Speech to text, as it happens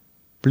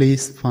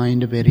Please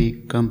find a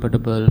very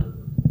comfortable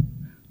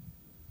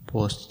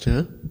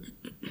posture.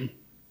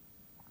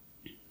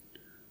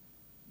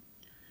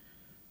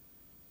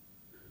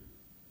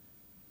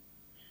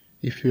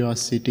 If you are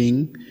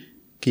sitting,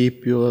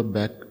 keep your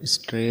back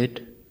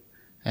straight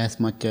as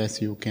much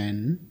as you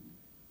can.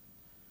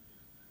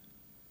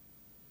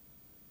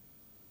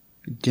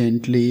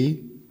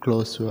 Gently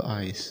close your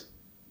eyes.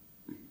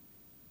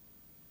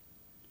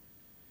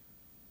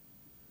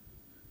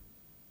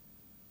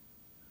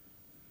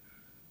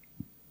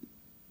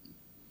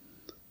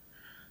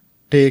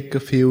 Take a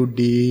few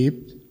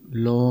deep,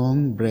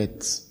 long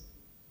breaths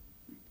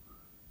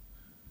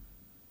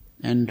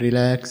and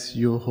relax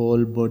your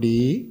whole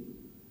body.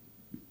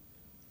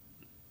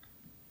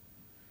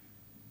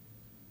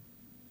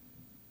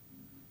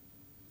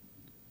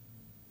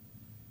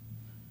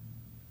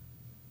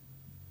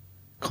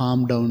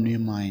 Calm down your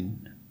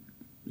mind.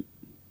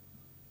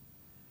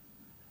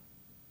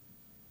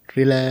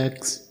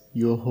 Relax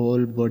your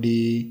whole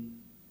body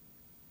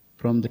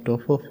from the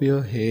top of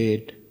your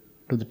head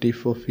to the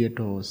tip of your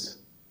toes.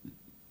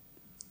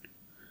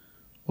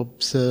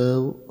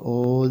 Observe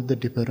all the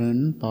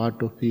different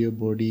parts of your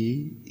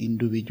body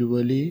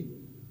individually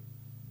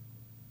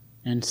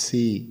and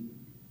see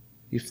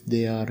if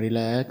they are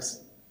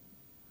relaxed,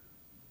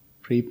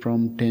 free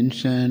from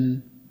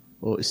tension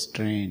or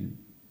strain.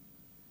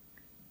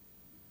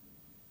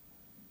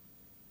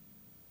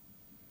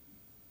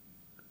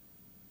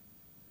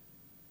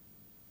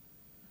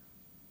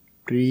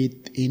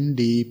 Breathe in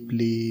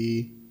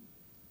deeply,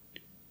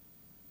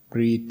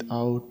 breathe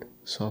out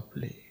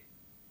softly.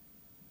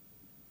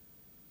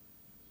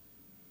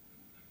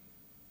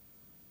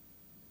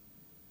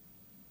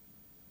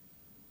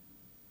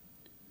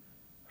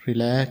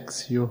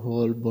 Relax your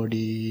whole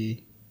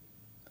body,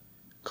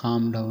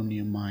 calm down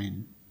your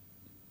mind.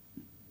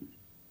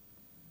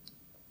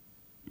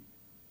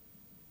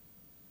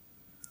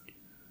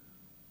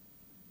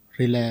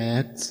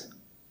 Relax,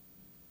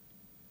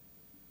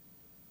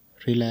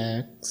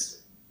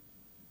 relax,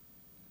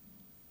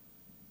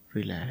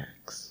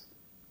 relax.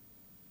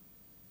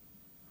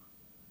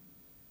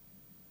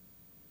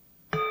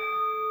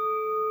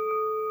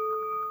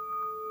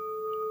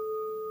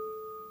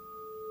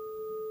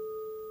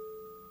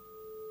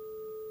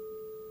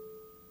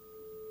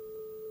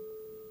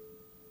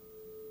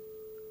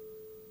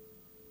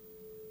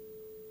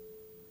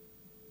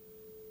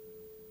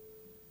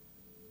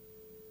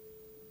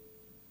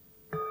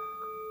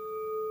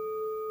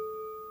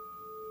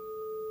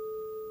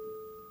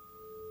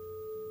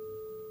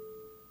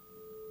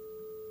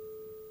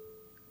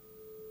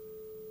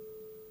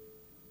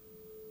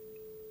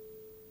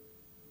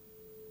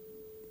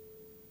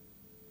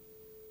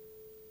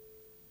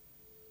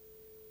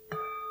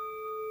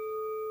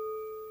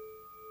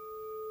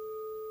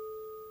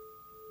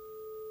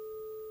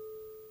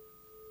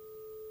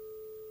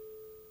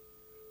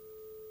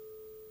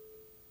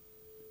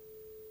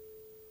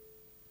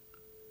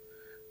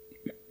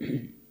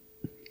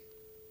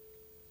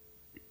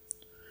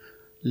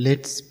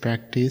 Let's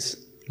practice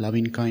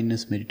loving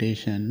kindness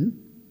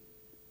meditation,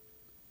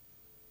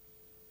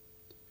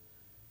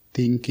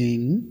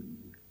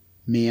 thinking,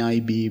 may I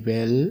be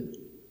well,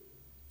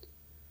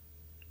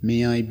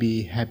 may I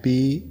be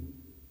happy,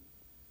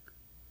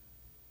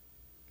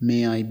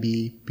 may I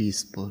be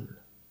peaceful.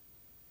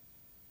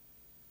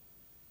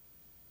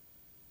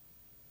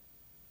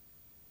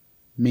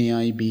 May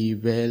I be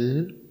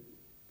well,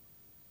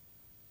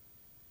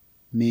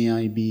 may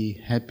I be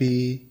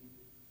happy,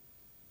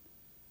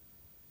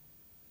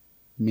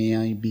 may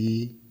I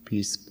be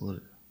peaceful.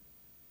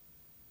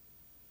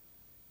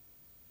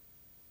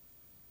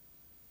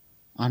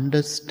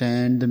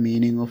 Understand the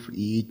meaning of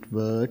each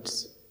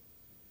words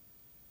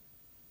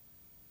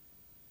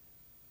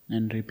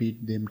and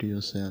repeat them to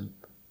yourself.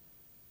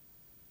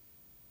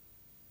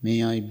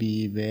 May I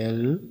be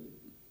well,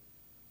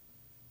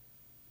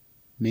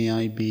 may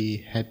I be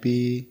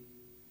happy,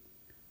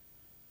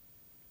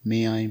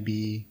 may I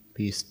be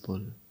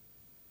peaceful.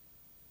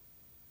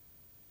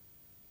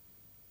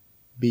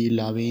 Be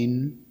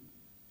loving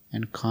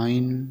and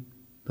kind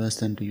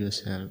person to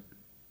yourself.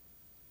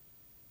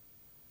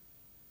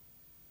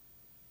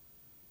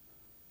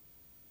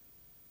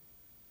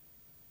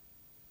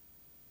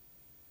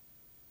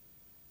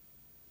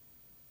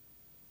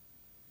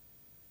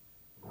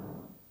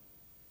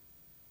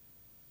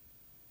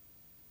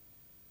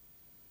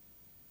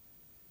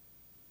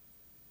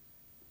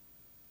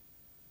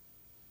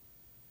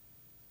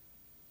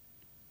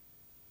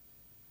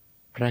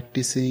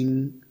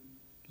 Practicing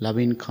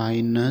loving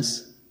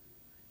kindness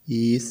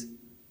is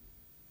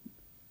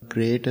the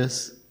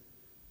greatest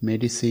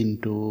medicine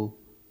to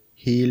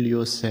heal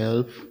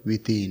yourself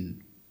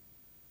within.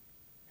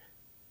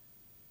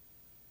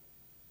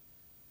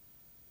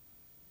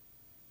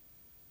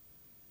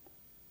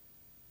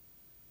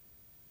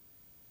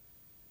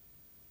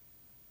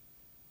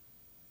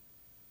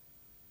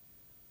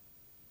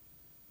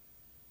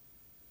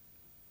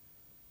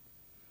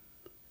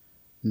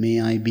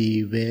 May I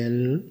be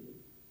well,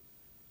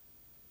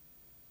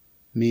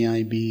 may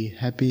I be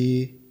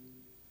happy,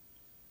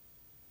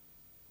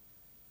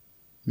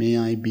 May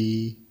I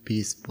be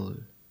peaceful.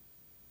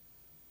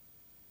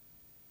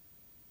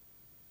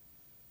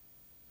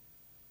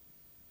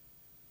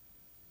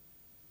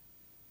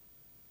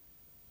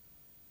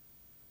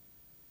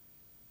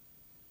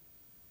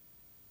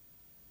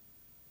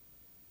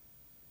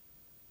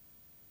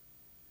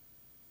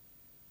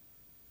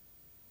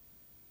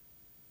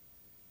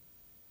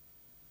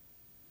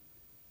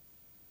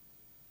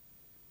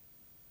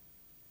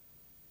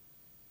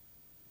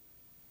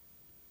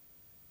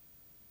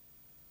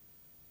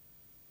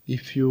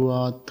 If you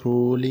are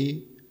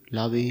truly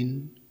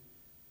loving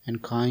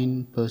and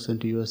kind person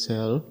to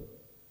yourself,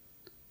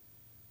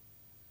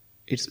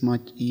 it's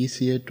much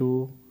easier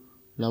to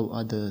love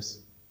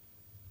others.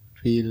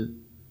 Feel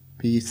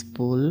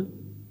peaceful,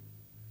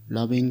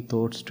 loving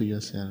thoughts to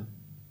yourself.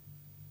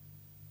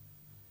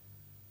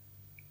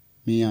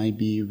 May I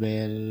be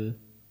well.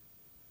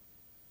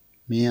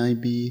 May I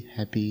be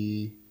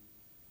happy.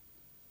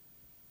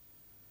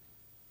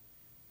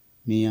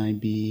 May I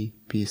be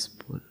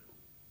peaceful.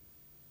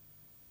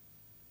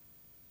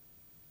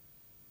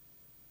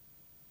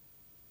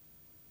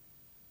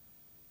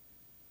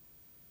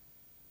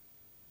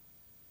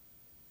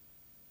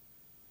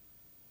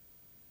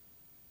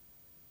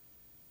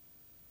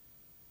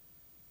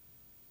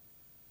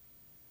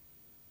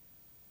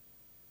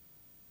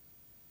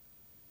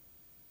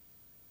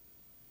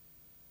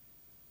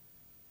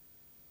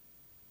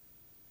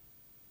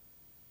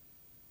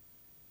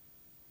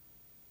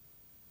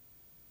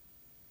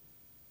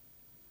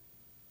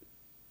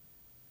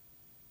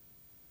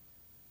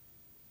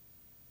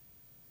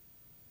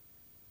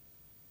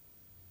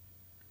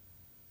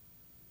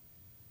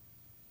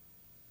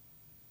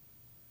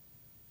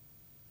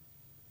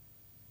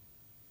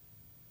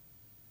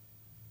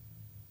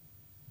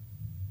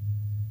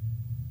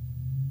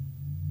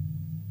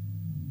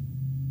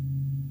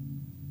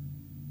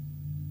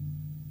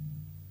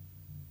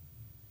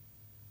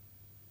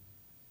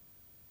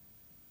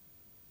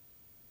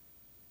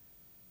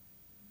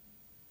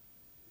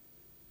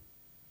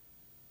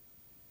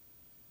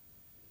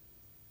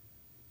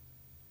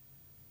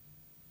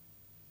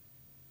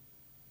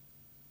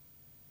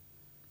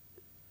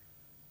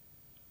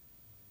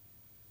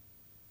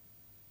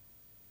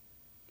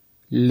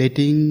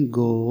 Letting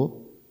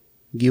go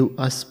give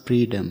us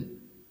freedom.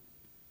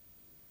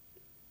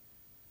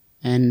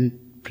 And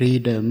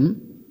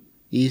freedom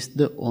is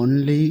the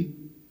only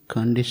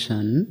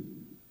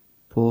condition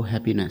for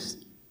happiness.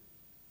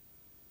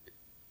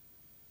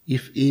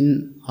 If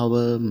in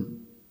our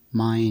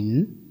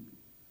mind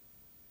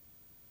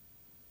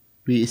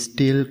we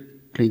still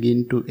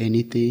clinging to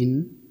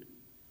anything,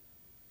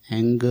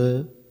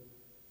 anger,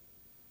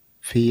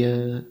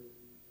 fear,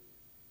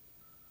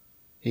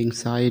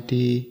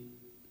 anxiety,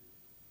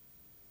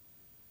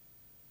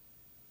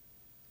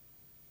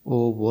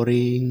 or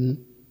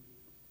worrying,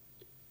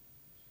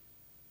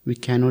 we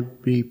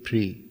cannot be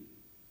free.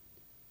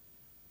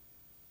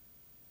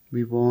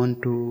 We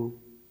want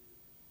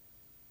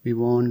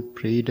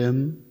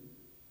freedom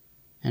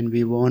and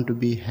we want to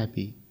be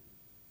happy.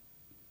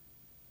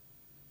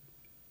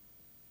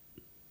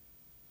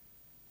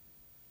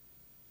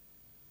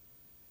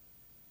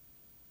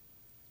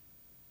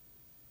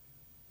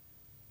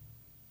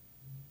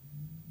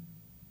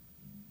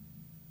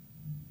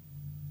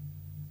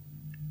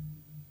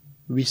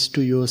 Wish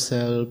to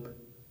yourself,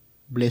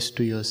 bless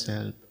to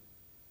yourself.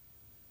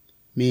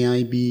 May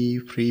I be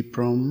free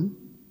from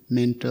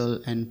mental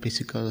and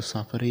physical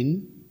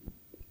suffering.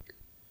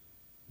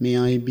 May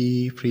I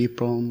be free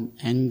from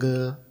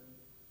anger,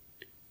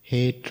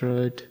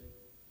 hatred,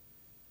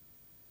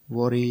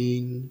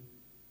 worrying,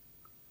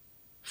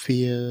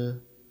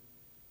 fear,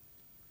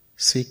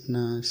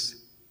 sickness.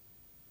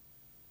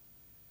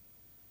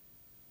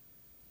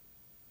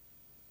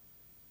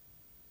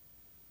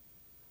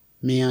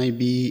 May I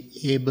be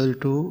able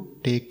to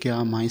take care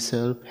of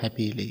myself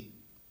happily.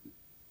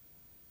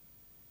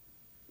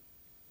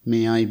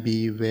 May I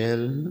be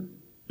well.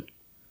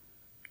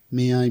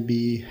 May I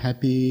be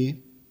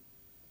happy.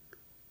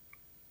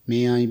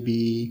 May I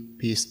be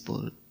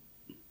peaceful.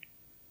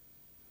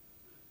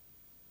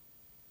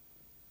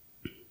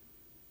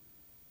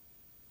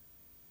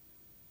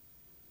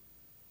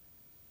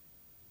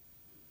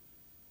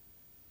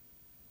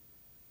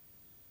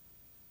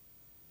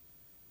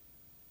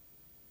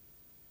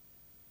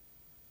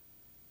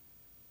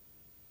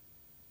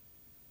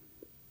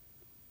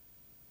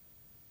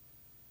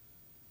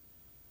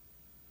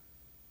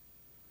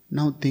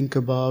 Now think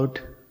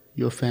about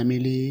your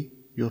family,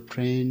 your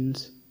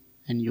friends,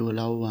 and your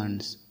loved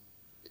ones.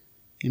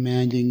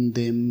 Imagine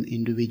them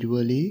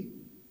individually.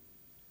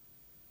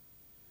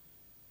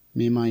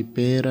 May my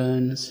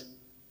parents,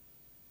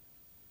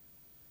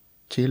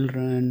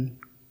 children,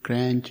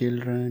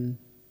 grandchildren,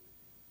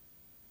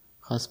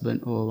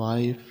 husband or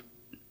wife,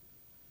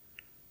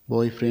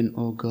 boyfriend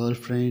or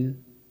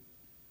girlfriend,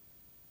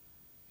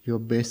 your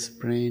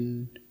best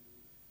friend,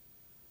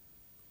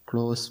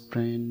 close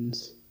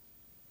friends,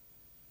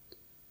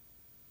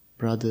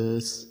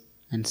 brothers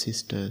and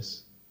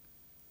sisters.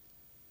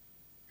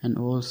 And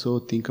also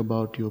think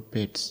about your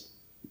pets.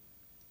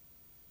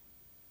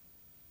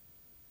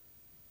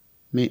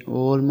 May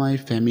all my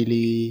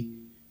family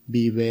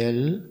be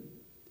well,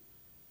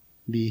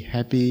 be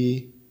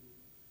happy,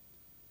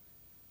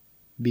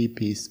 be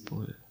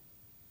peaceful.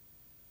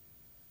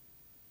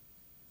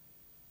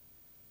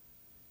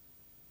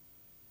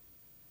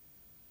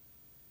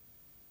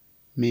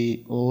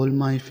 May all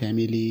my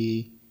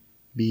family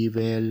be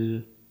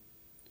well,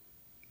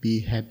 be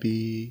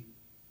happy,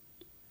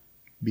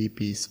 be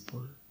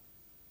peaceful.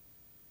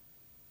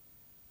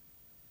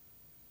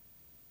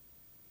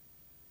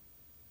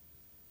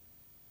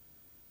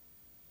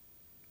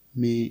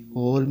 May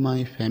all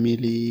my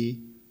family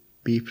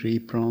be free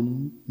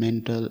from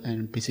mental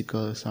and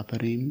physical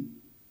suffering.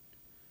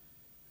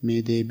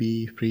 May they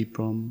be free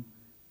from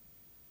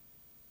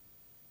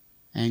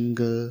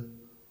anger,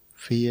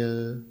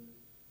 fear,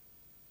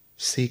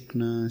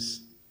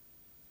 sickness,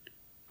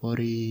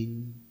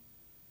 worrying.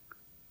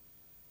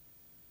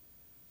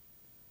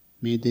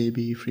 May they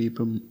be free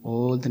from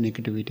all the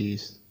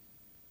negativities.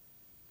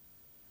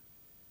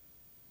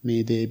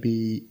 May they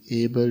be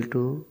able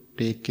to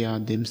take care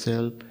of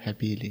themselves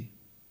happily.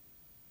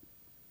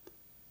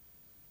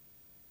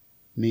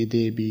 May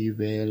they be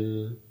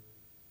well.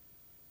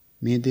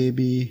 May they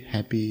be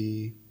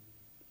happy.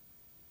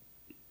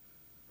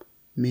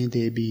 May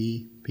they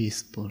be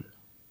peaceful.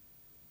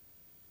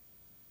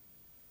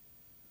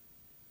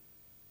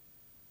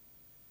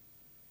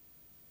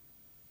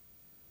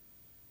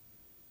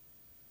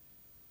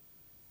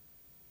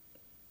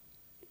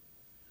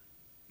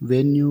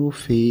 When you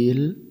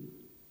feel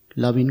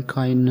loving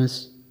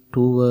kindness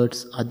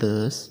towards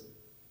others,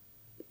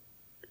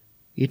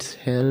 it's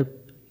help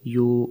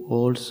you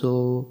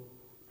also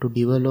to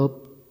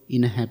develop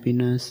inner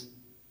happiness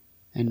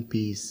and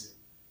peace.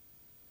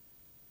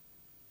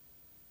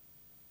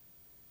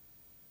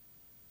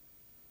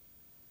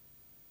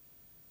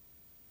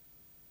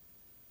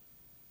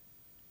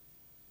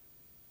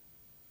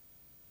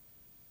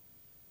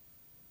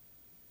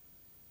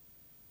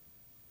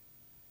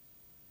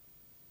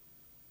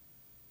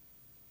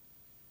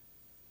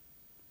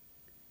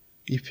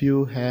 If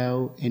you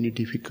have any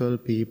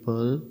difficult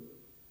people,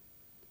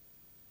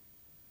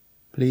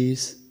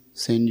 please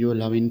send your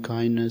loving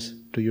kindness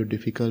to your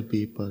difficult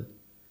people.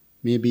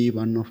 Maybe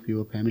one of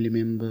your family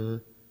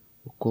member,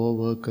 or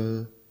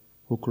co-worker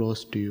who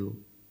close to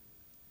you.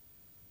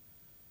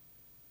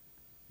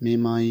 May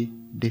my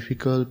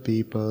difficult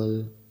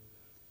people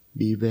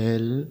be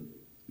well,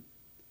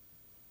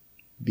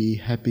 be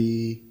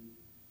happy,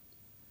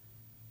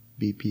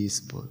 be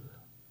peaceful.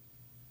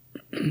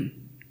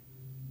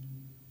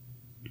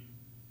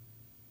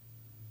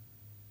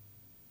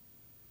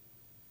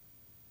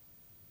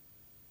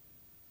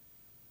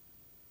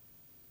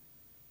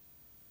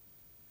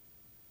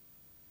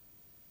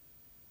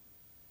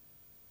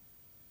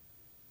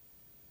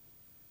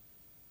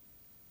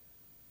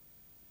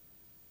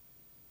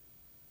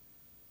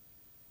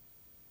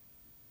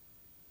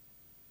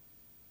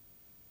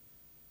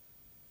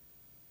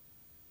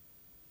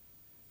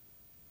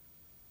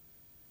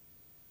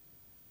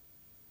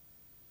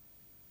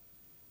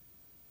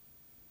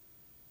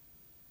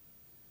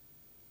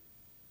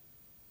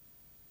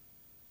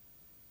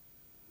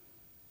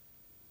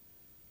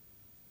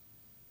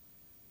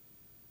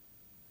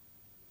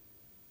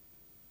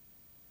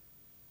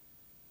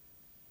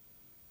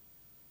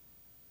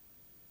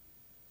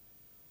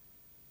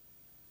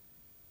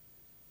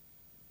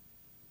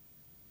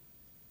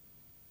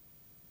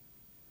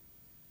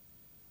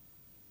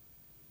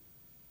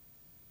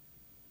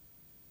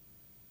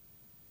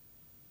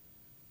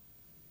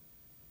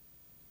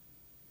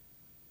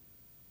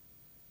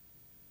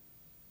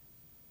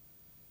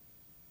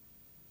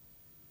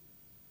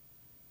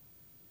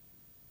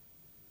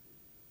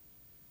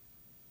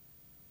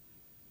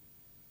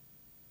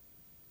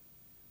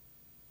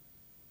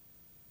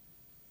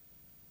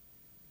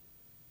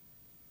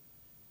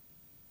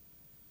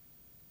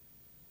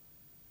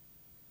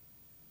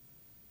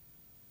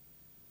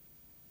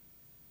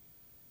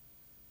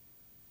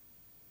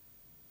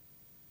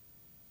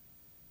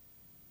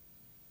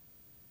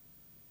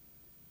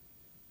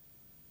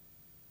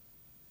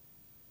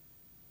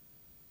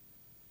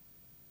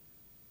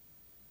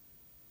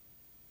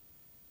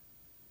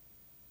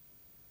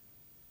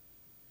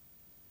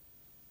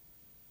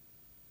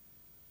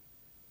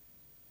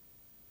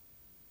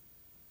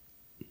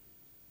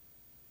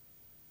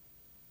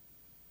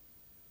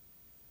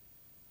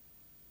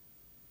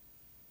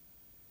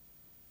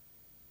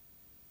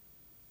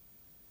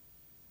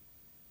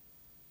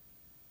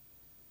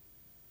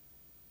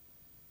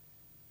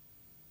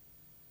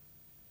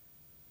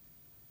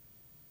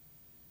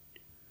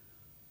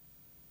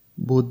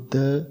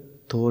 Buddha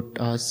taught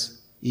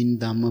us in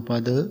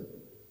Dhammapada,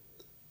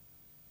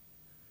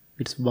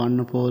 it's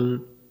wonderful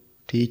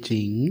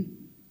teaching.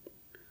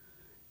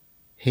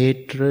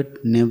 Hatred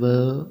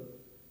never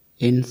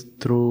ends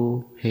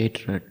through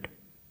hatred.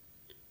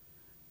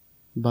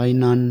 By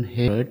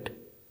non-hatred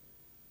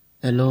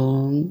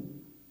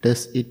alone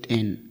does it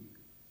end.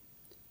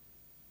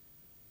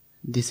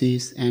 This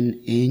is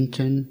an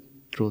ancient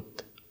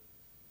truth.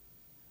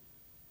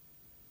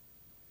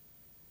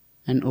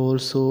 And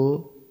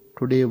also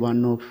today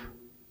one of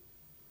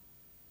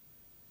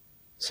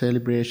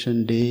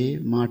celebration day,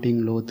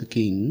 Martin Luther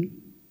King,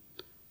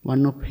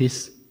 one of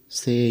his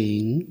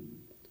saying,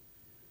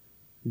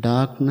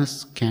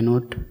 darkness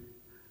cannot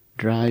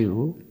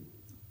drive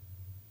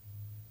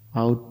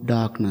out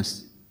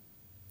darkness.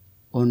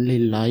 Only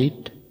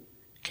light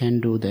can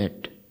do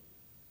that.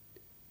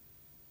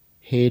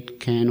 Hate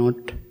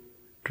cannot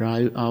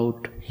drive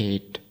out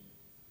hate.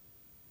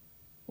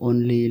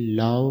 Only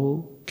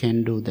love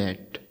can do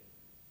that.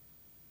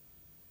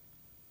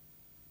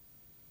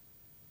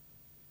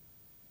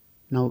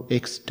 Now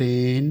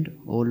extend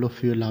all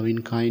of your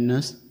loving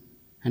kindness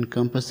and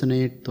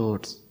compassionate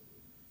thoughts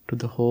to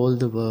the whole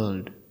the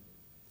world.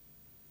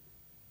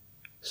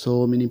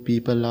 So many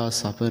people are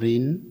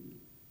suffering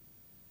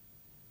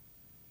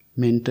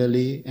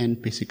mentally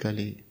and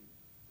physically.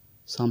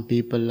 Some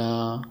people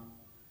are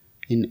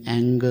in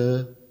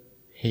anger,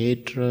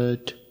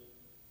 hatred,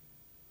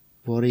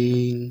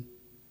 worrying,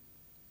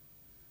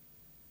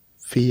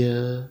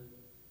 fear,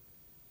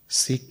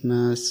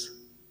 sickness.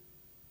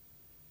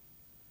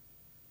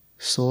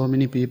 So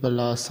many people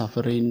are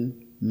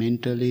suffering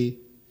mentally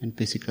and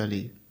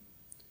physically.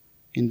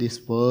 In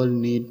this world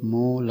need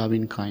more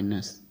loving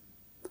kindness.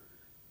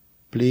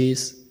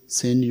 Please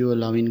send your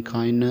loving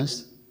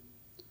kindness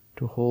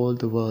to whole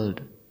the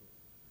world.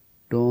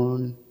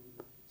 Don't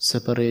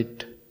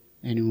separate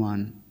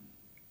anyone.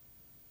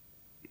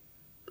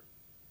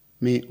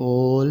 May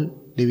all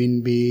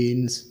living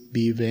beings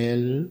be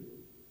well,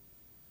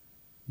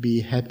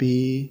 be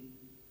happy,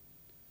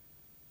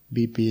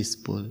 be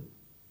peaceful.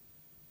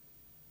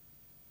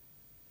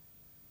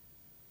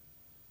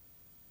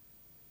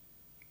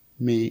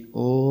 May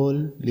all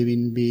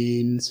living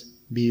beings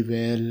be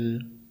well,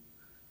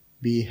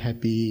 be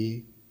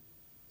happy,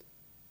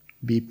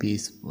 be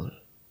peaceful.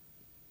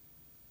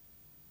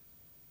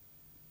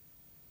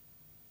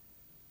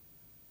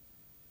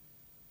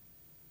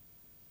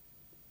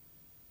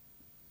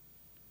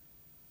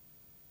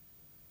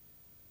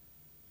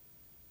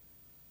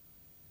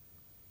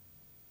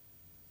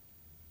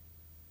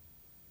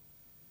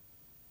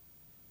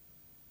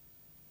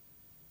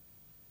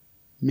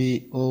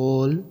 May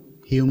all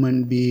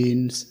human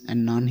beings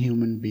and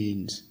non-human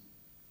beings,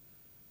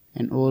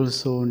 and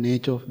also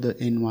nature of the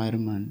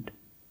environment,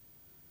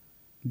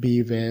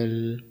 be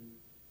well,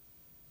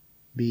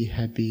 be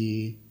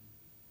happy,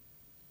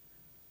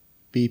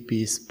 be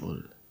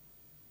peaceful.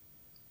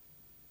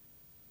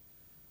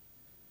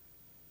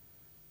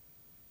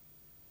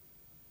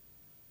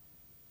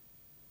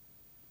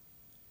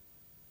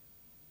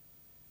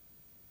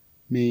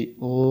 May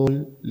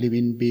all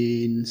living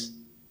beings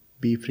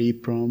be free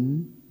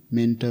from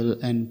mental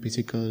and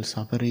physical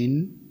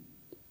suffering.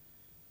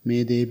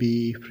 May they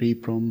be free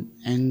from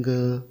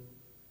anger,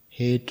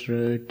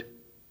 hatred,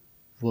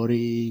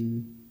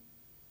 worrying,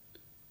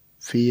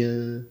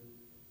 fear,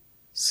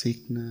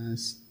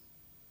 sickness.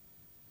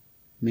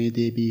 May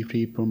they be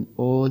free from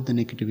all the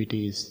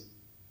negativities.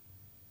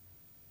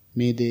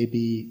 May they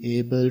be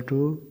able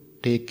to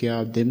take care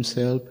of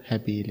themselves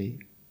happily.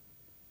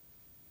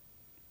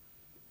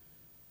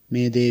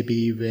 May they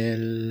be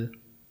well.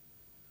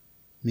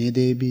 May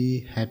they be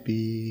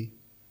happy.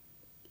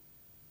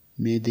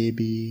 May they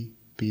be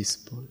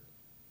peaceful.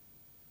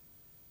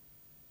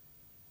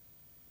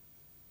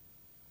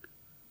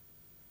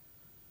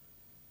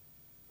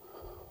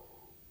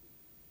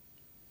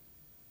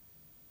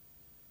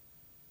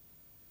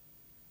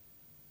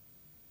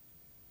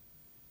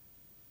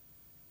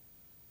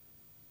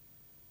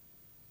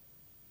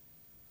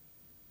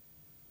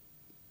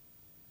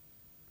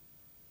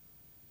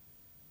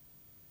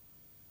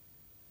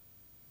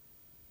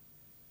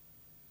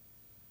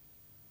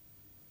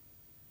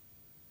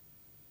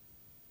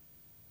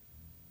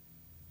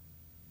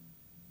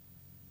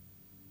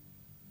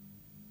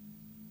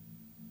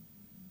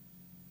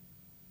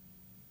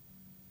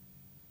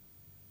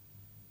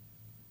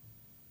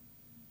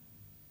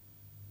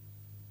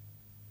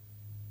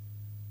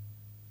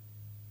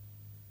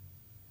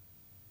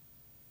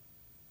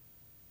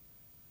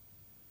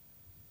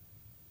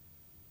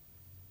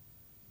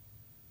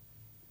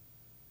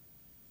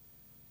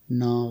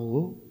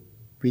 Now,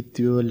 with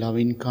your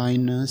loving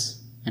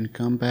kindness and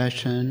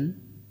compassion,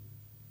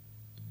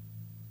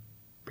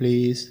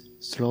 please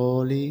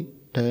slowly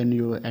turn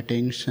your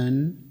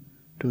attention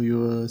to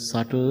your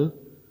subtle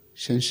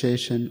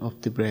sensation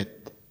of the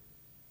breath,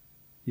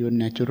 your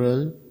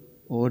natural,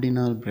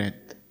 ordinary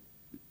breath.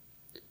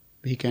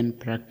 We can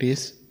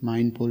practice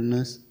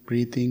mindfulness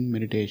breathing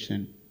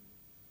meditation.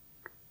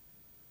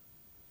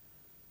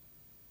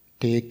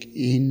 Take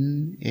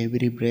in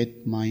every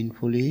breath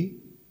mindfully.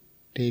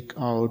 Take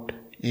out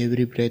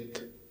every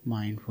breath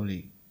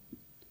mindfully.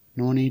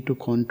 No need to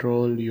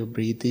control your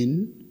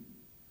breathing.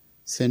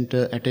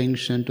 Center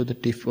attention to the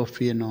tip of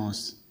your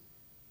nose.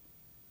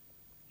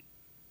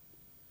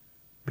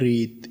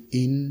 Breathe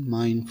in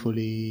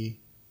mindfully.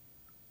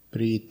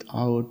 Breathe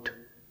out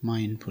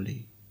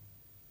mindfully.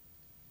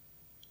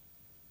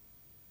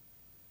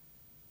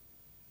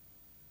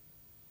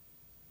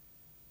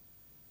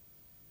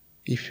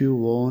 If you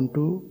want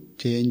to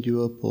change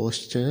your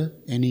posture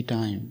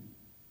anytime,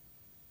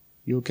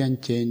 you can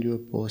change your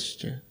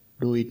posture.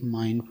 Do it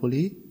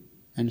mindfully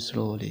and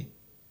slowly.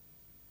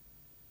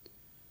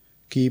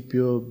 Keep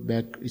your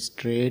back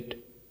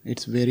straight.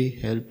 It's very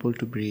helpful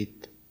to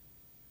breathe.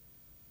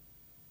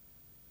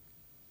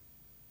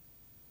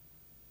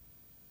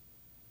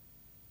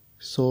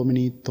 So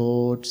many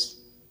thoughts,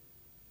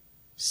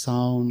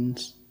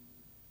 sounds,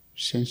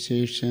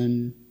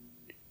 sensation,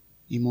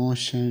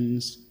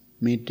 emotions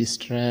may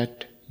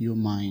distract your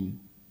mind.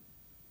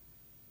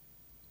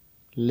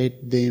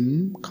 Let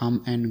them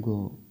come and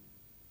go,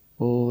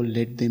 or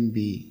let them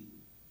be.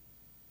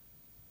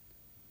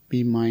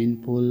 Be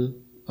mindful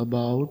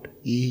about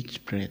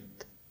each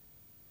breath.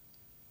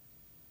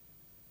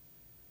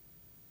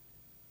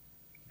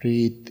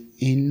 Breathe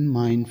in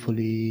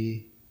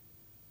mindfully.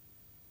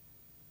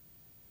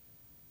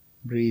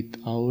 Breathe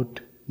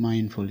out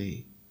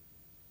mindfully.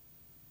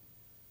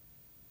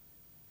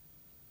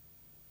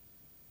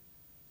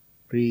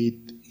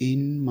 Breathe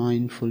in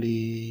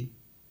mindfully.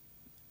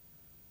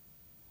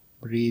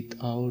 Breathe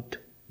out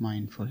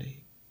mindfully.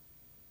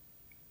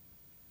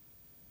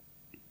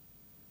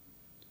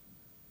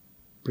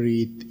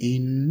 Breathe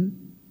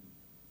in,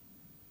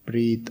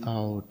 breathe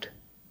out.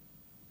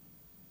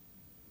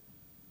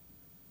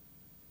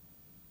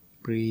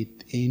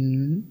 Breathe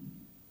in,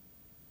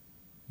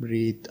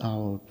 breathe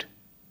out.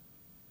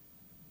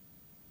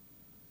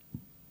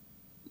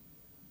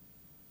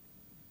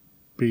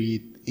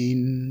 Breathe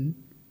in,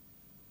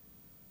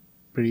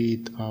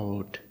 breathe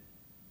out.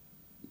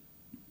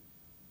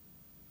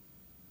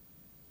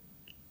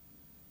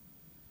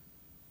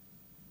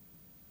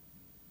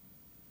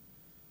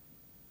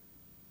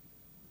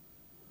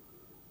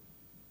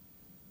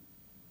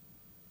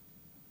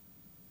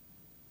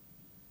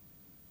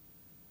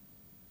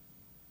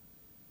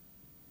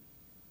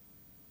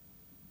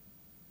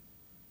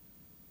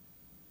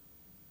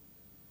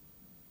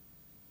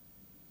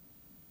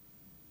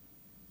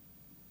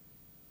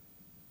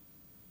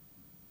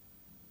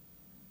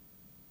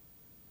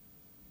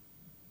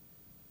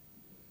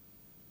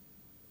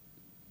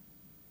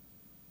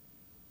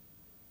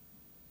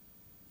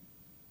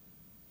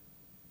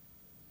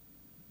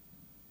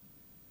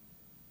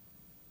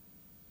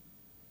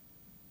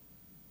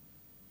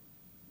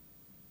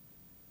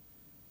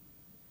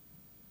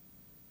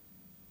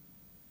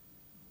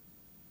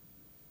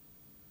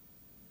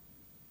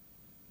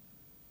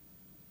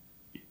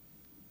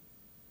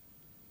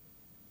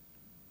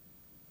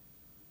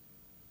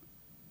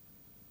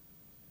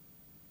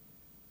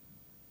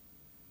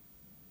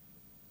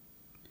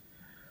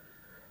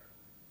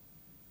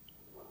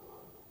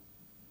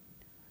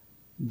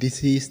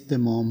 This is the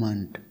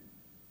moment.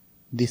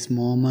 This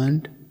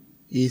moment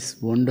is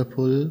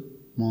wonderful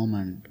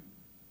moment.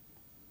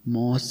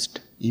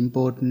 Most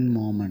important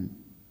moment.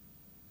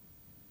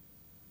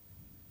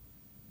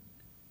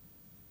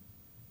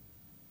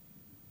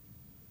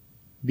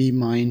 Be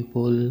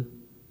mindful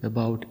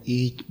about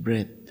each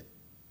breath,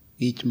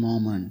 each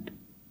moment.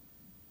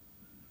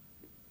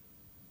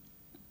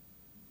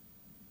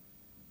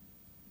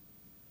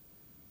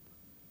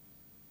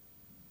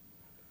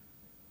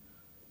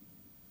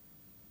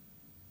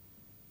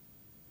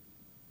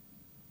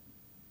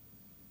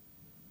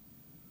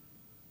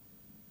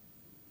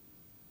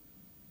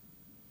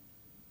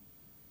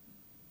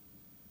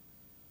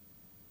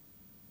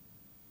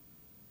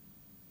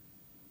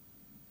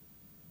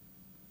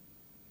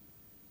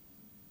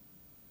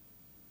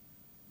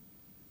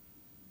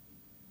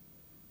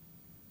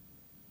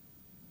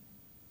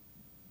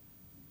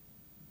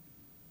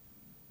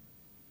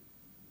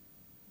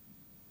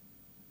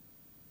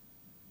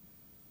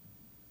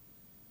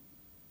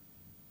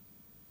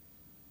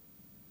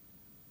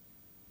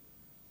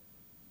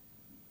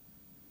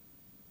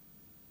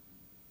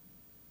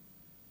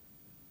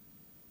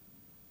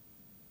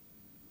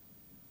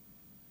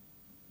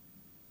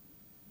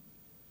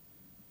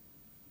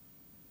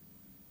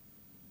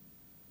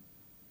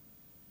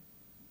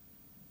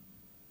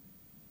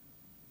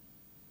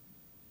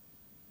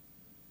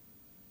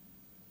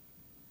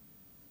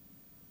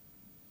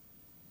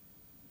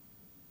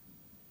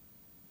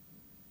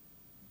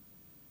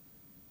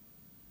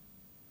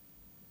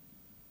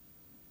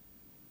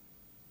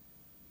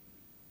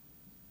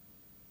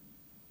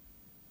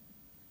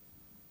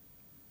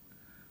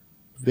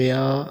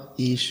 Where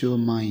is your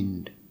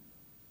mind?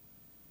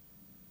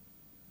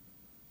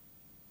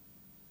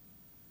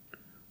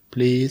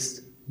 Please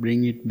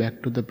bring it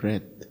back to the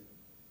breath.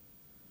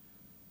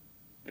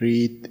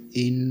 Breathe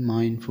in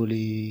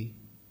mindfully.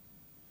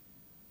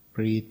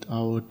 Breathe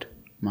out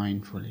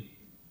mindfully.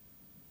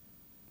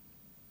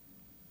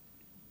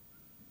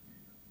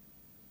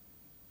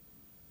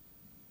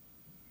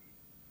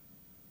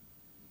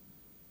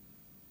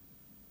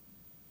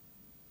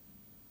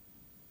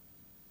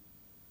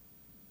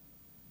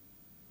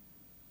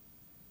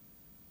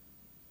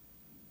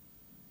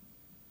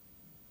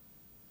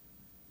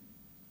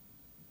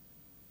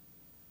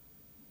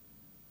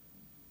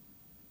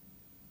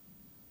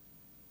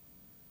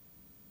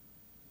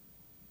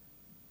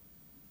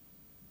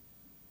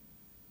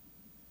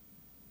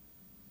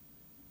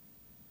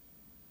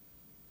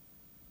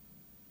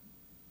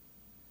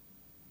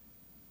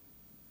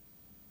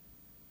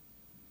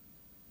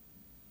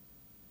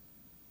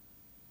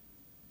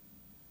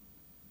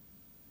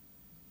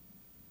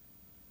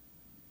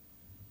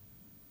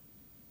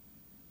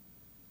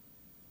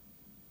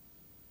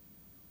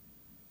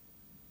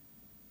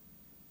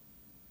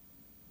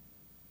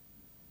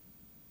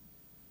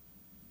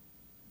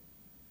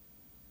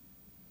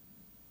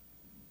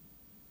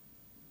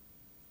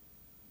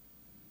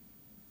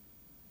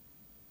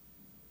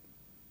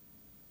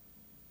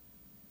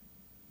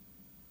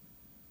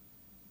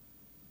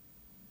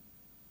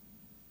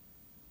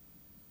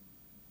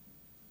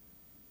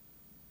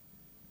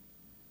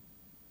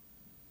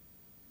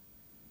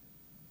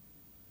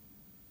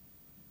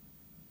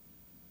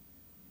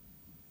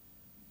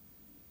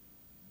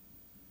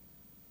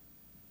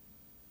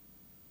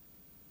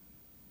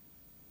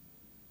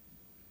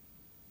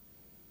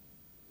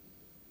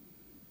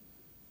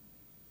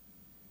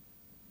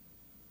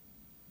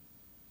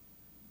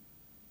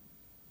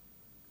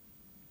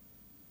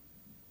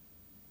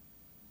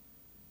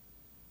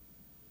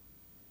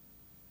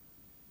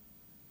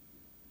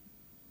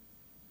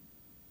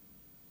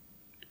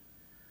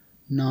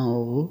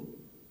 Now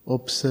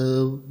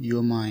observe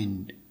your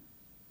mind.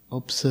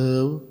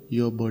 Observe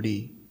your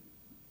body.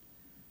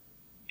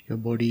 Your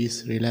body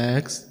is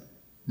relaxed,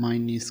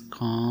 mind is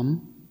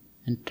calm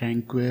and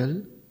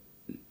tranquil.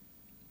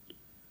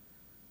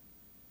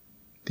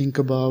 Think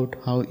about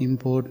how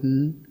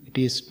important it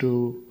is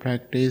to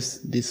practice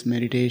this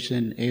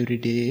meditation every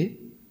day,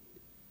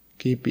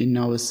 keeping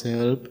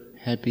ourselves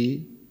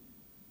happy,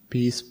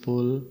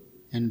 peaceful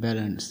and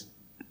balanced.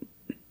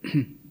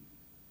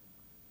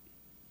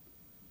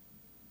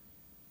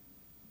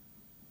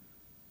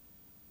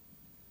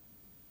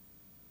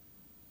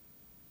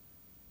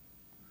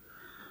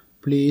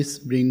 Please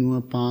bring your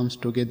palms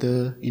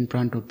together in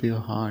front of your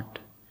heart.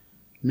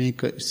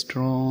 Make a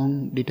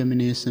strong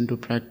determination to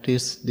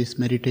practice this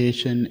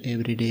meditation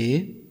every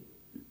day.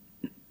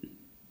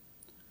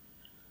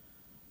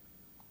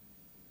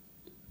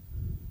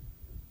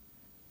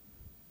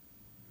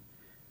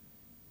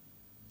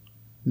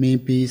 May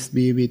peace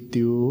be with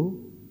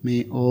you.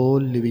 May all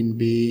living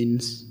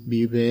beings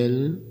be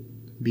well,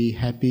 be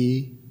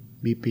happy,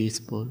 be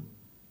peaceful.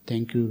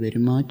 Thank you very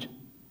much.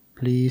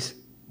 Please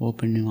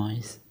open your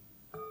eyes.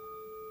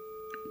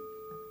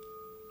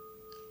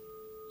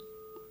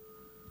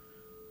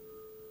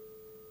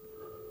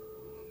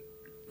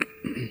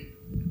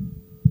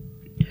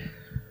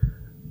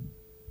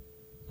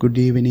 Good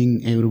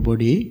evening,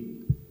 everybody.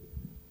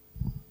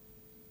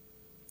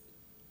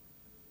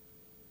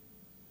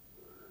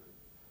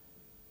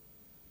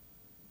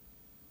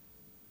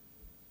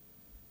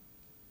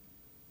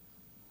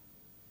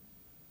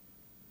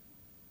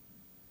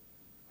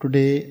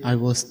 Today I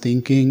was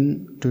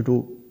thinking to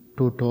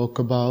talk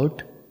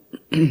about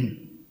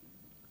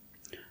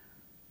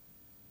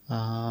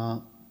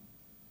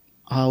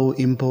how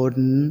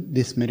important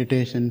this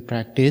meditation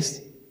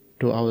practice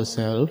to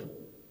ourselves.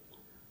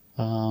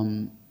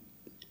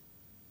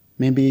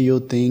 Maybe you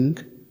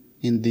think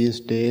in these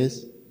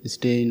days,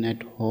 staying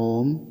at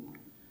home,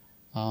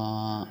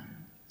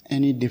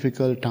 any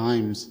difficult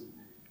times,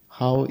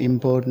 how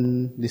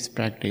important this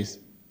practice.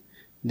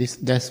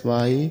 That's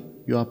why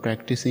you are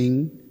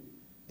practicing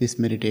this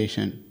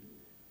meditation.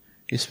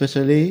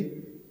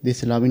 Especially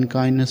this loving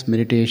kindness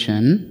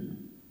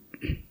meditation.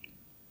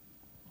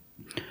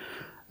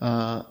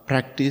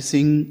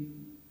 Practicing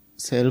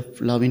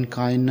self-loving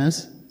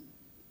kindness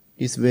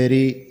is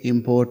very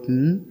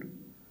important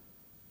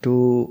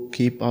to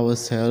keep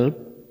ourselves.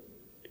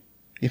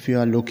 If you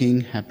are looking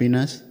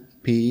happiness,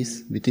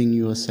 peace within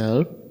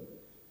yourself,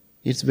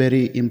 it's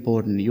very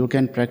important. You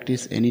can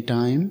practice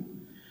anytime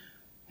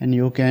and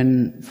you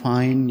can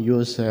find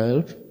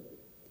yourself,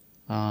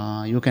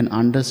 you can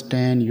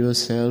understand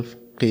yourself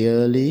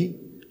clearly,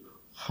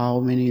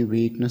 how many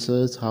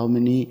weaknesses, how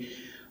many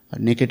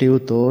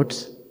negative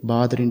thoughts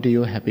bother into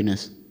your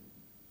happiness.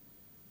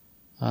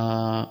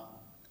 How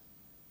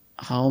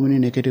many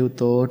negative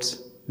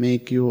thoughts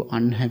make you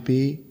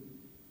unhappy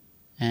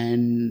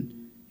and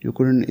you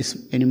couldn't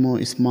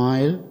anymore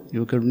smile,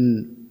 you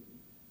couldn't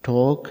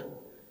talk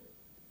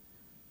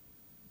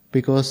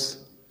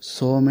because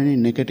so many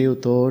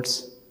negative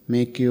thoughts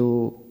make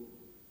you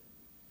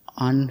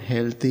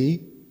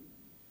unhealthy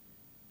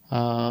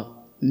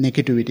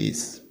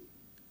negativities.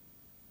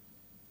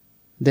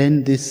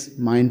 Then this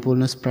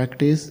mindfulness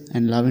practice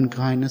and loving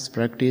kindness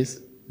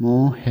practice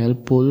more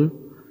helpful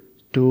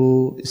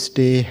to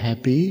stay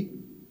happy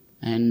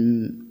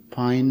and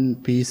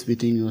find peace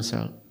within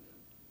yourself.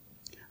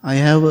 I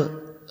have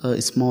a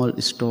small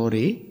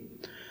story.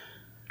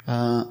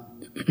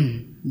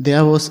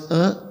 There was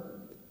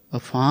a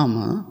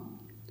farmer.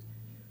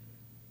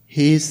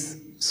 He is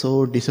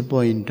so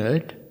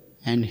disappointed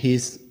and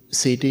he's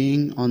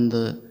sitting on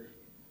the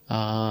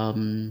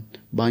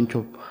bunch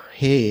of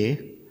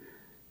hay,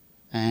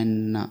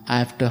 and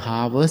after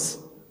harvesting,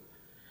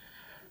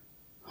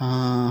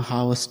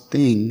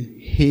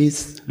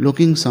 he's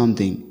looking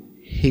something.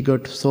 He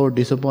got so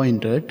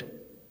disappointed.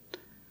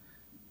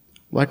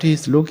 What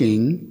he's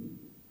looking,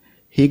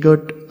 he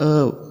got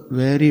a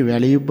very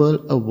valuable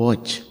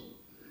watch.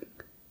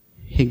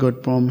 He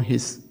got from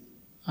his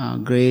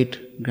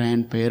great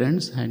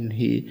grandparents, and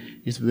he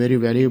is very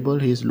valuable.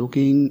 He's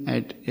looking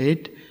at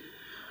it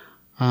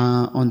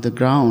on the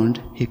ground.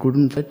 He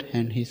couldn't fit,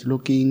 and he's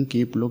looking,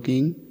 keep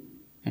looking,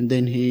 and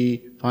then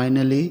he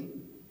finally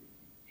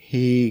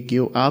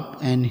gave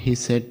up and he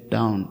sat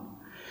down.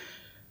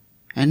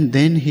 And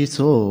then he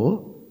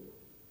saw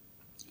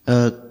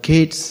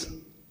kids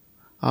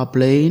are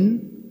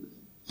playing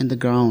in the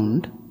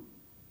ground,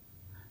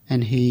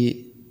 and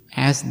he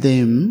asked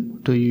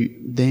them to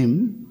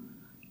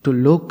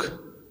look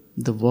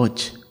the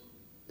watch.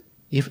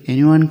 If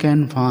anyone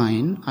can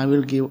find, I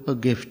will give a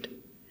gift.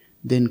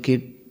 Then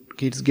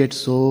kids get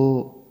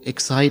so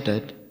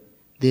excited,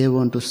 they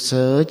want to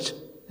search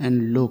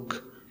and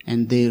look,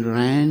 and they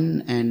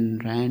ran,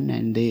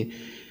 and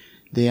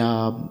they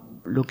are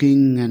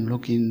looking and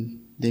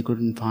looking, they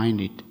couldn't find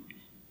it.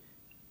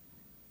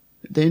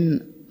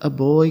 Then a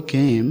boy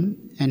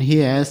came and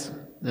he asked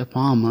the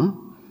farmer,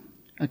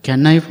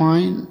 "Can I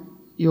find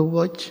your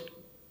watch?"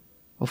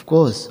 "Of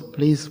course,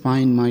 please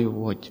find my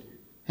watch."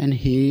 And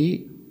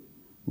he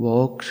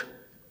walked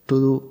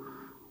to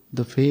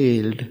the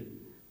field,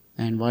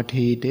 and what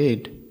he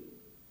did,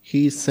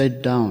 he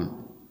sat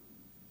down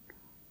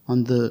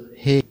on the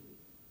hay.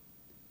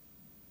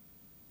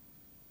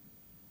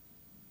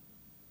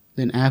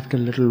 Then after a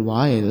little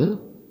while,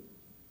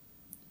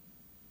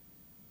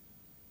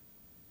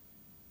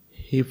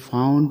 he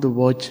found the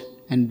watch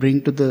and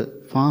bring to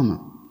the farmer.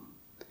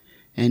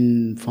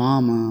 And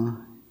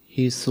farmer,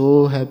 he's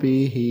so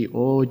happy, he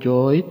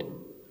overjoyed.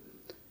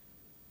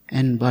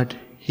 But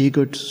he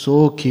got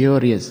so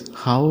curious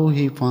how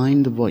he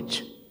find the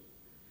watch.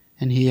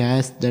 And he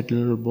asked that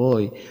little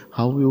boy,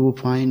 how you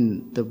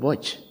find the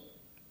watch?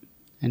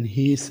 And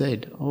he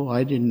said, oh,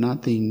 I did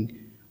nothing,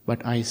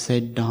 but I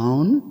sat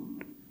down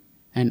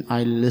and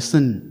I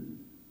listened.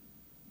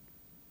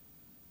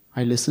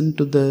 I listened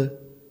to the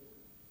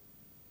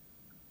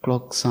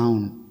clock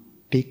sound,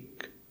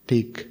 tick,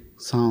 tick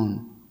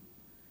sound.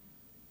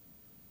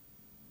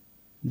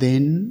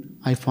 Then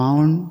I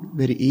found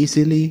very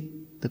easily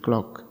the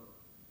clock.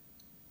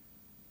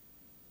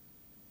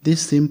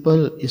 This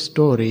simple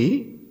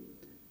story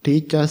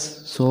teaches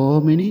us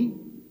so many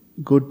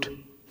good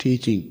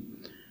teaching.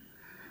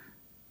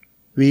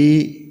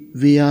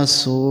 We are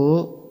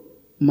so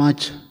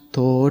much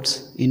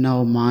thoughts in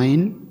our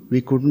mind,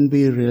 we couldn't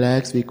be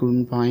relaxed, we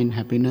couldn't find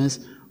happiness,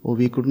 or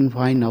we couldn't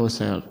find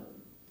ourselves.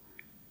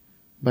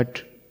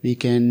 But we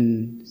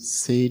can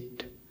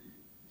sit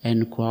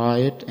and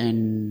quiet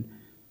and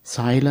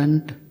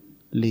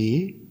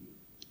silently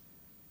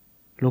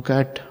look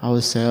at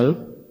ourselves,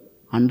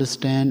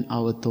 understand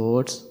our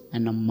thoughts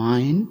and our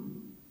mind,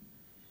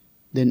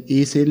 then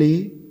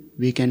easily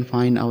we can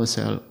find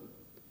ourselves.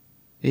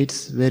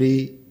 It's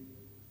very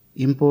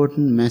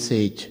important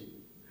message.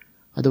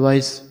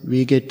 Otherwise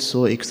we get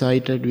so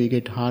excited, we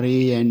get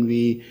hurry, and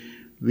we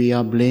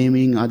are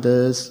blaming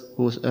others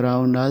who's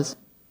around us.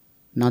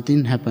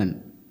 Nothing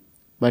happen.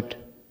 But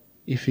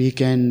if we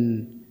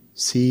can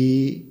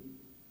see,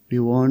 we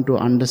want to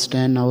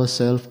understand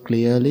ourselves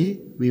clearly,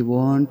 we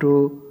want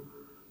to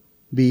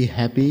be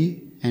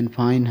happy and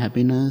find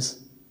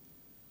happiness,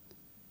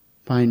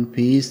 find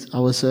peace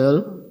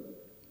ourselves.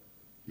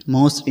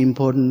 Most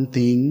important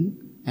thing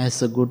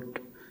as a good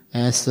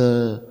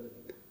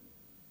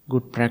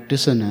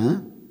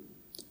practitioner,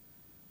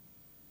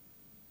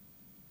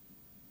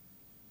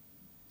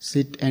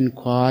 sit and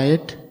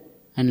quiet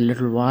and a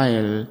little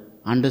while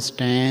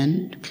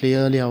understand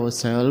clearly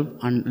ourselves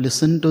and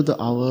listen to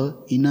our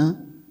inner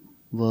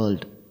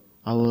world,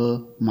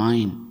 our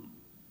mind.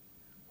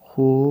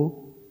 Who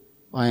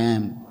I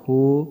am,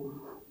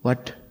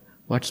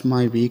 what's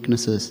my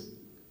weaknesses,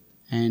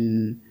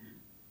 and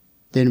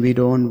then we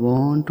don't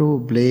want to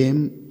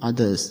blame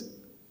others.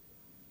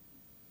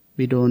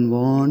 We don't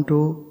want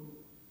to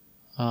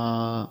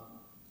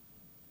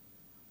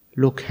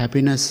look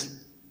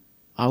happiness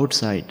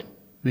outside.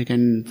 We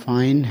can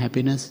find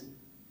happiness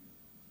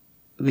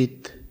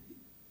with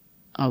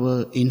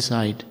our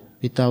inside,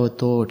 with our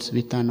thoughts,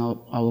 with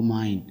our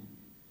mind.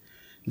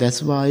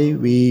 That's why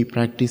we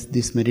practice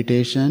this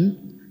meditation.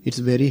 It's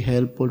very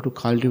helpful to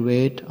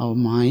cultivate our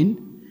mind.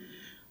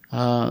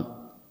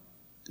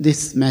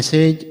 This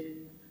message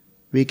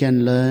we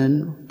can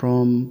learn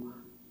from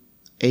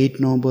 8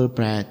 Noble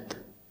Paths,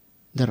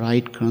 the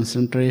right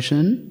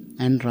concentration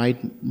and right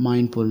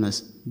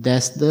mindfulness.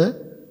 That's the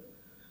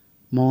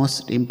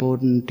most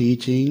important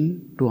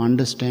teaching to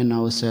understand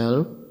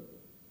ourselves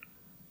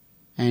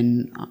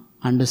and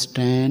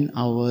understand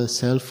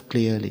ourselves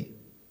clearly.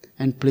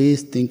 And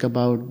please think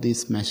about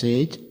this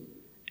message,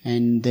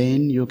 and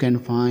then you can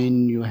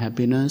find your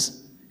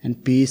happiness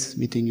and peace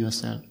within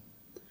yourself.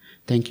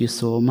 Thank you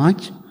so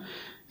much.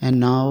 And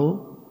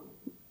now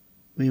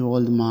we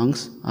all the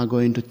monks are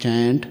going to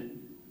chant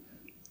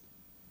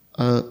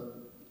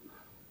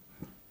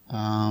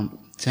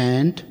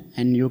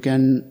and you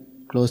can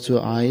close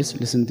your eyes,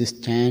 listen to this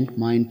chant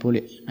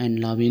mindfully and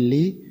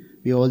lovingly.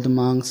 We all the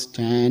monks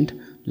chant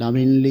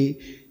lovingly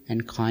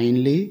and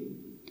kindly.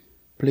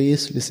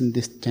 Please listen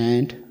to this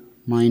chant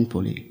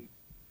mindfully.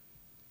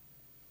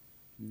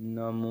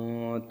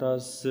 Namo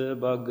tassa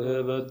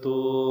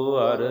bhagavato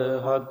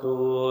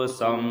arahato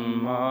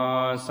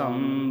samma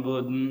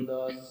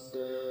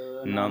sambuddhassa.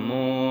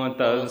 Namo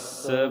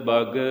tassa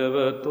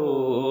bhagavato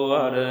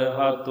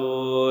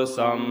arahato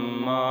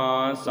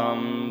samma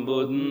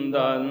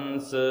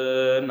sambuddhassa.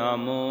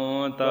 Namo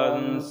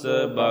tassa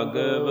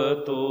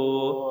bhagavato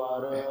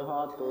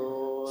arahato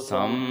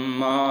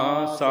samma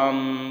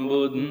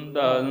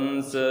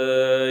sambuddhassa.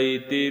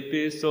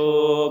 Itipiso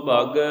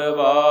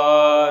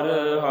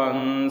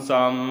bhagavārahං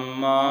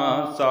samma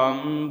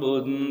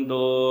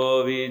sambuddho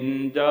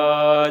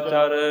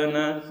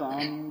viññācarana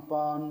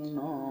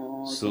sampanno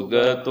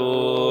sugato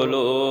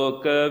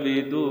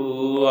lokavidu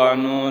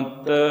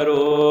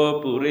anuttaro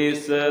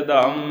purisa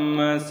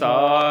dhamma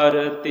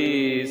sārati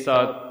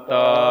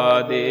sattā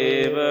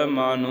deva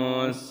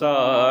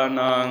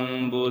manusānaṁ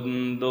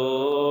buddho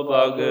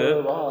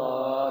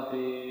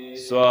bhagavāti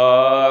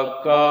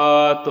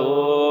ස්වාක්කාතෝ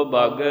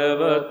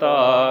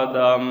භගවතා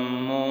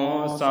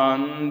ධම්මෝ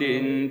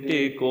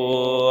සන්දින්තිකෝ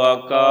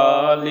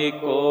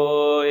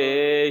අකාලිකෝ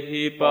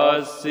ඒහි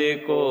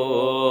පස්සිකෝපනයිකෝ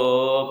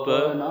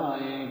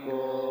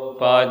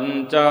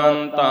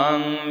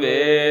පංචන්තං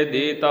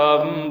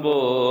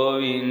වේදිතම්බෝ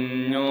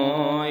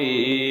විඤ්ඤෝ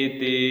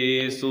ඊති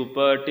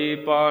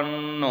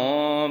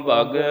සුපටිපන්නෝ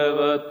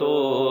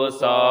භගවතෝ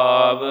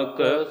ශාවක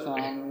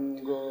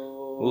සංඝෝ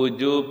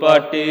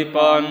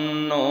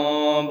උජුපටිපන්නෝ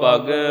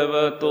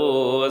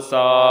භගවතෝ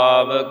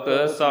ශාවක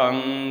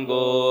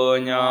සංඝෝ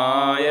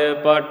ඥායපටිපන්නෝ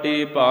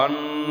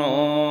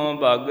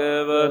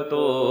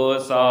භගවතෝ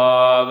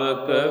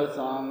ශාවක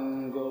සංඝෝ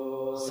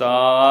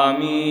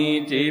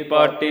සාමීචි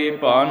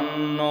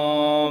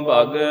පටිපන්නෝ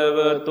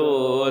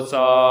භගවතෝ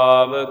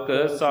ශාවක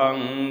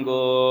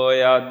සංඝෝ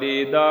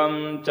යදිදම්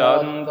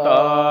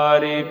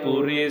චන්තාරි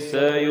පුරිස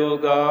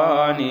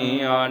යුගානි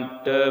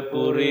අට්ඨ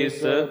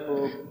පුරිස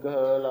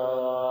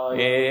පුග්ගලා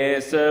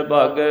ඒස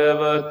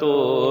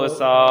භගවතෝ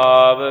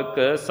ශාවක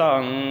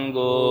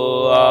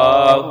සංඝෝ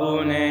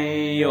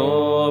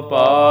ආහුනේයෝ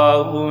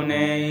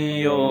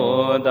පාහුනේයෝ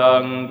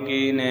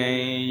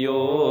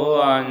දංකිනේයෝ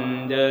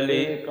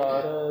අංජලි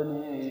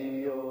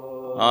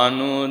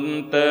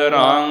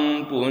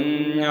අනුන්තරං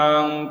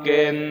පුඤ්ඤං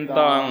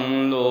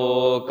කෙන්තං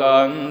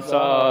ලෝකං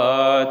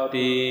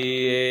සාති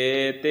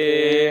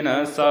ඒතේන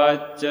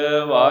සච්ච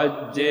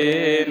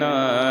වජ්ජේන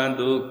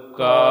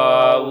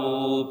දුක්ඛා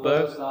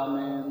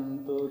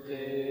උපසමෙන්තු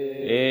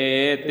තේ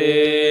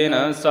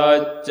ඒතේන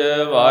සච්ච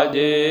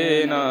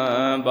වජේන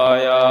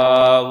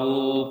භයා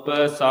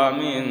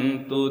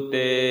උපසමින්තු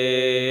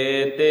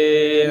තේ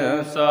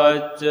තේන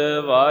සච්ච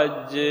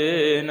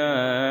වජ්ජේන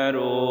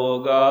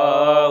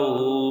රෝගා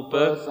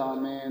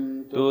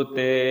උපසමෙන්තු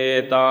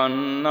තේ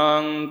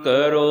තන්නං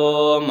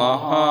කරෝ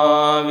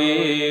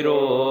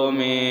මහාවීරෝ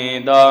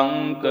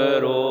මේදං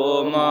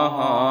කරෝ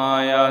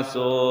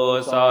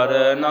මහායසෝ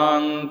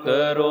සරණං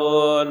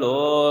කරෝ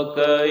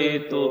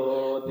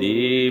ලෝකයිතු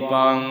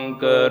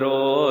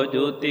දීපංකරෝ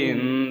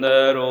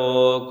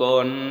ජුතින්දරෝ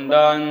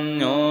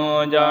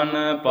කොණ්ඩඤ්ඤෝ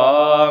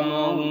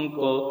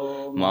ජනපාමුංකෝ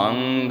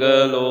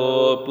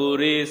මංගලෝ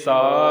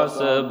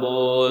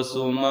පුරිසාසබෝ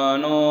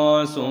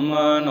සුමනෝ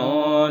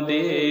සුමනෝ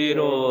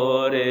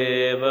දීරෝ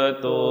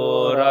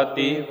රේවතෝ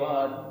රති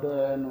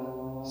වඩ්ඩනෝ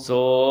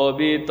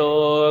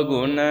සෝබිතෝ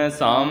ගුණ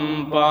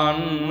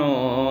සම්පන්නෝ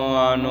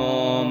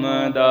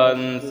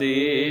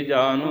අනෝමදන්සී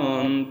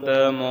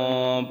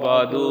ජනුන්තමෝ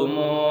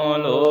පදුමෝ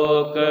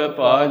ලෝක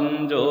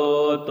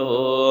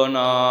පංජෝතෝ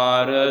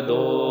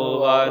නාරදෝ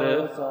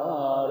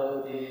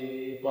වරසාරදී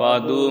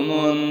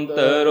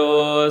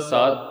පදුමුන්තරෝ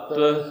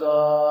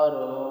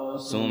සත්වසාරෝ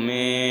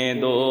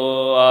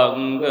සුමේදෝ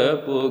අංග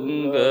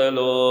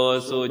පුංගලෝ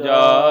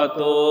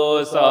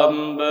සුජාතෝ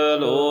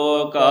සම්බලෝකංගෝ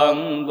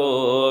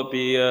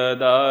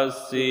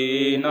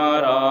පියදස්සී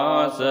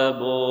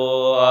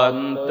නරාසබෝ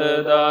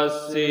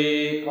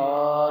අන්තදස්සී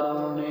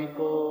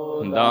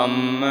කාරුණිකෝ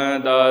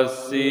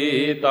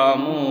ධම්මදස්සී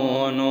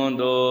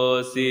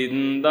තමෝනුදෝ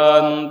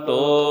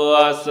සින්දන්තෝ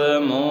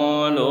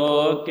අසමෝ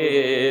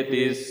ලෝකේ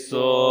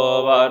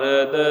තිස්සෝ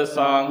වරද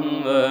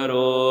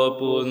සංවරෝ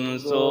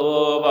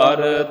පුන්සෝ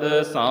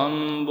වරද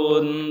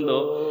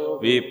සම්බුන්දෝ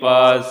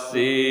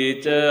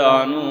විපස්සීච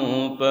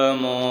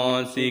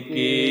අනුපමෝ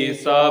සිකී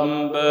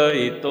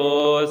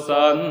සම්බහිතෝ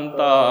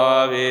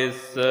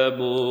සන්තාවෙස්ස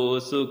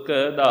භූසුකදායකෝ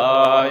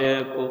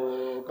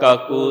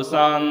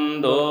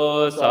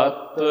කකුසන්දෝ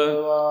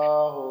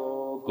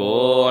සත්වවාහෝ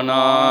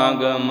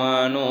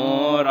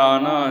කෝනාගමනෝ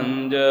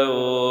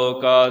රණංජවෝ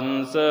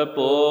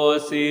කංසපෝ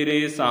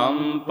සිරි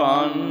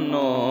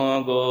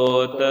සම්පන්නෝ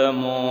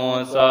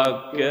ගෝතමෝ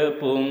සක්්‍ය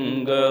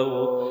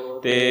පුංගවෝ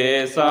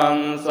තේ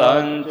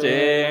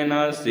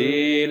සංසංචේන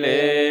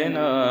සීලේන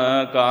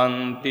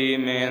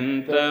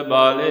කන්තිමෙන්ත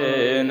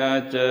බලේන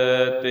ච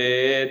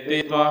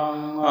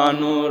තේතිවං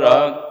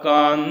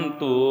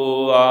අනුරක්කන්තු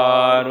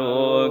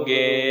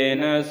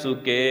ආරෝගේන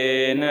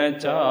සුකේන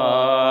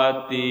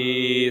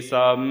චාති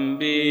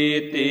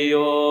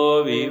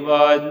සම්බීතියෝ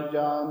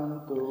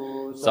විවජ්ජන්තු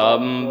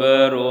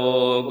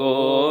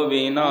සම්බරෝගෝ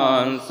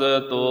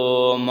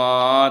විනාංසතෝ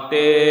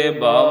මාතේ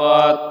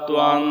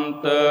භවත්වන්තරායු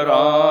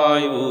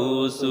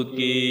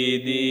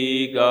සුඛී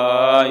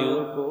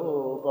දීඝායුකෝ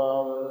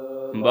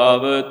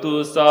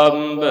භවතු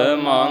සම්බ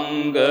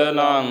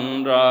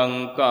මංගලං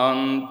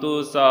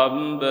රංකන්තු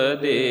සම්බ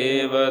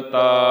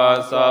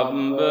දේවතා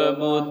සම්බ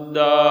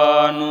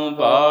බුද්ධානුභාවේන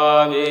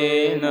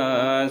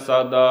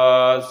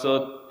සදා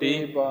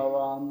සොත්ති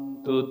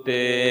පවන්තු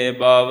තේ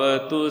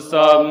භවතු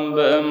සම්බ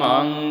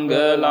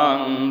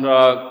මංගලං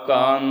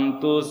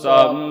රක්කන්තු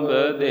සම්බ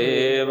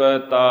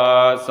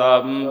දේවතා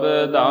සම්බ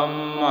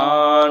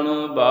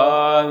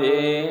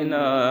ධම්මානුභාවේන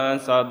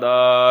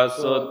සදා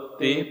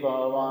සොත්ති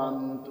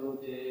පවන්තු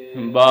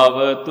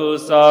භවතු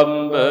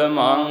සම්බ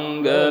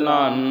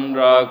මංගලං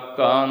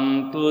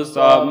රක්කන්තු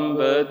සම්බ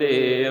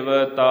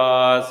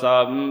දේවතා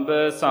සම්බ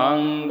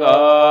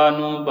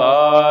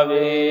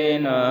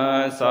සංඝානුභාවේන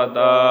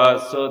සදා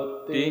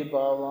සොත්ති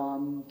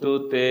පවන්තු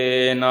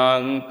තුතේනං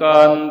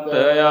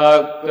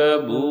කන්තයක්ක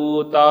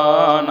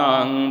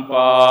භූතානං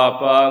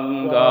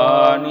පාපංගානිවාරණා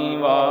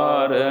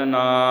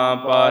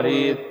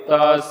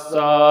පරිත්තස්සානුභාවේන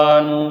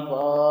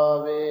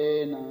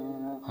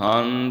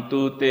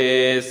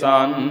හන්තුතේ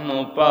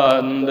සන්නුපන්දවේ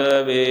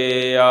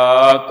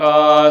ආකාසට්ටාච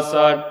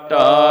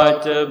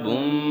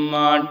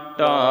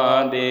බුම්මට්ටා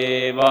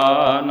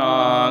දේවානාගා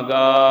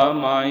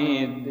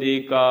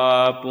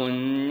මහිද්దికා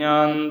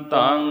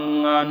පුඤ්ඤන්තං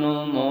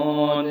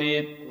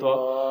අනුමෝදිත්වා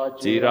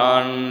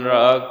චිරන්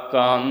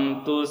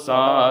රක්칸තු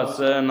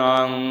ශාසනං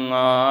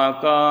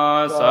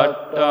ආකාසට්ටාච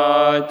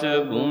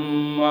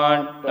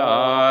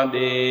බුම්මට්ටා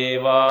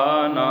දේවානාගා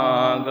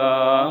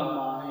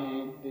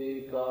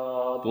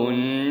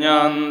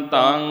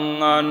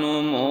පුඤ්ඤන්තං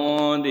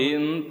අනුමෝදින්त्वा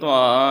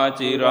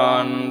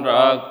චිරන්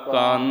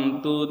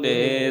රක්칸තු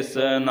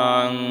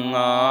දේශනං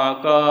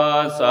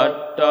ආකාසට්ටා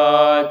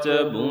ච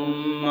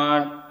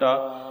බුම්මට්ටා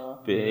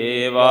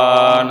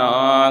පේවානාගා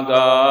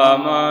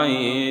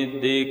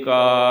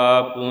මහිද්దికා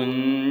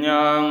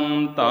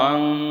පුඤ්ඤන්තං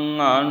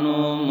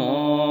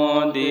අනුමෝදින්त्वा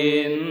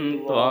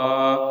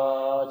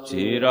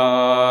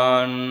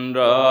චිරන්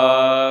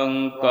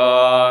රක්칸තු